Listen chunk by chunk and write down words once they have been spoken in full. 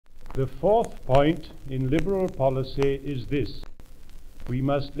The fourth point in liberal policy is this: we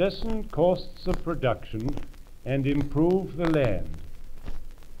must lessen costs of production and improve the land.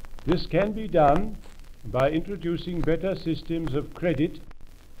 This can be done by introducing better systems of credit,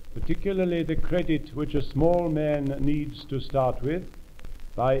 particularly the credit which a small man needs to start with,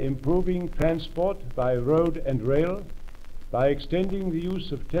 by improving transport by road and rail, by extending the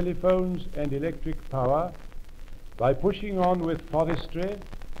use of telephones and electric power, by pushing on with forestry,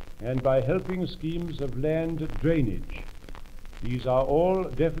 and by helping schemes of land drainage. These are all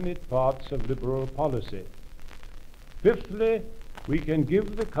definite parts of liberal policy. Fifthly, we can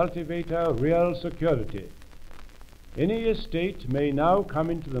give the cultivator real security. Any estate may now come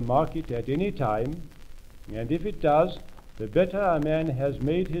into the market at any time, and if it does, the better a man has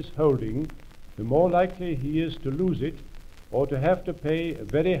made his holding, the more likely he is to lose it or to have to pay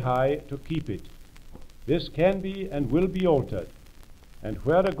very high to keep it. This can be and will be altered, and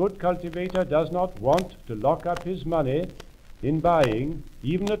where a good cultivator does not want to lock up his money in buying,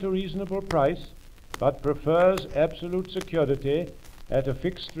 even at a reasonable price, but prefers absolute security at a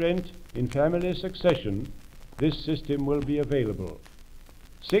fixed rent in family succession, this system will be available.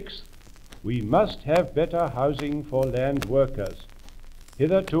 Sixth, we must have better housing for land workers.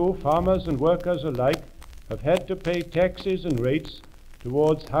 Hitherto, farmers and workers alike have had to pay taxes and rates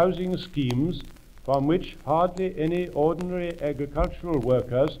towards housing schemes from which hardly any ordinary agricultural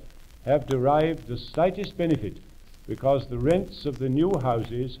workers have derived the slightest benefit, because the rents of the new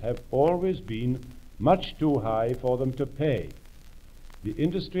houses have always been much too high for them to pay. The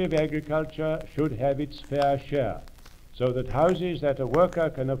industry of agriculture should have its fair share, so that houses that a worker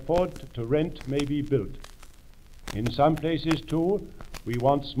can afford to rent may be built. In some places, too, we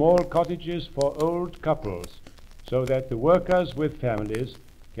want small cottages for old couples, so that the workers with families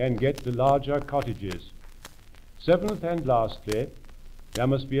can get the larger cottages. Seventh and lastly, there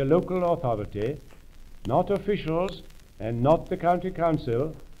must be a local authority, not officials and not the county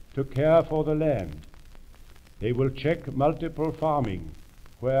council, to care for the land. They will check multiple farming,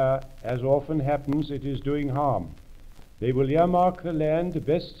 where, as often happens, it is doing harm. They will earmark the land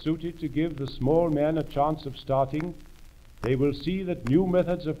best suited to give the small man a chance of starting. They will see that new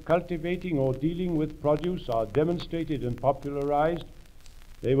methods of cultivating or dealing with produce are demonstrated and popularized.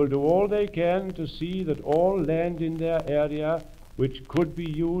 They will do all they can to see that all land in their area which could be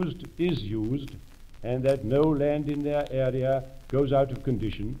used is used, and that no land in their area goes out of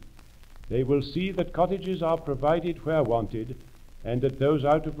condition. They will see that cottages are provided where wanted, and that those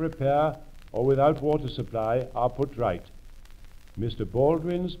out of repair or without water supply are put right. Mr.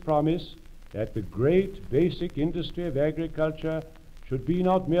 Baldwin's promise that the great basic industry of agriculture should be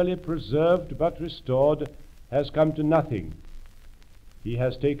not merely preserved but restored has come to nothing. He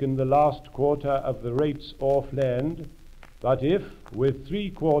has taken the last quarter of the rates off land, but if, with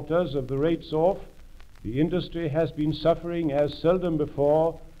 3/4 of the rates off, the industry has been suffering as seldom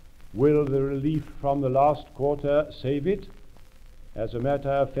before, will the relief from the last quarter save it? As a matter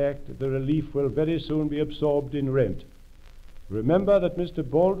of fact, the relief will very soon be absorbed in rent. Remember that Mr.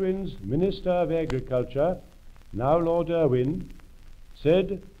 Baldwin's Minister of Agriculture, now Lord Irwin,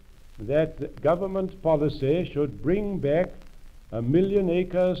 said that government policy should bring back 1 million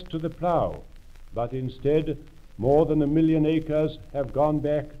acres to the plough, but instead more than 1 million acres have gone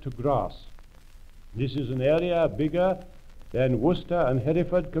back to grass. This is an area bigger than Worcester and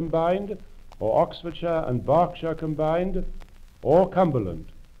Hereford combined, or Oxfordshire and Berkshire combined, or Cumberland.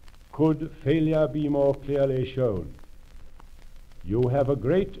 Could failure be more clearly shown? You have a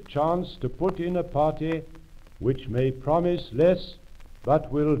great chance to put in a party which may promise less but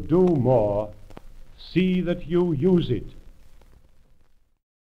will do more. See that you use it.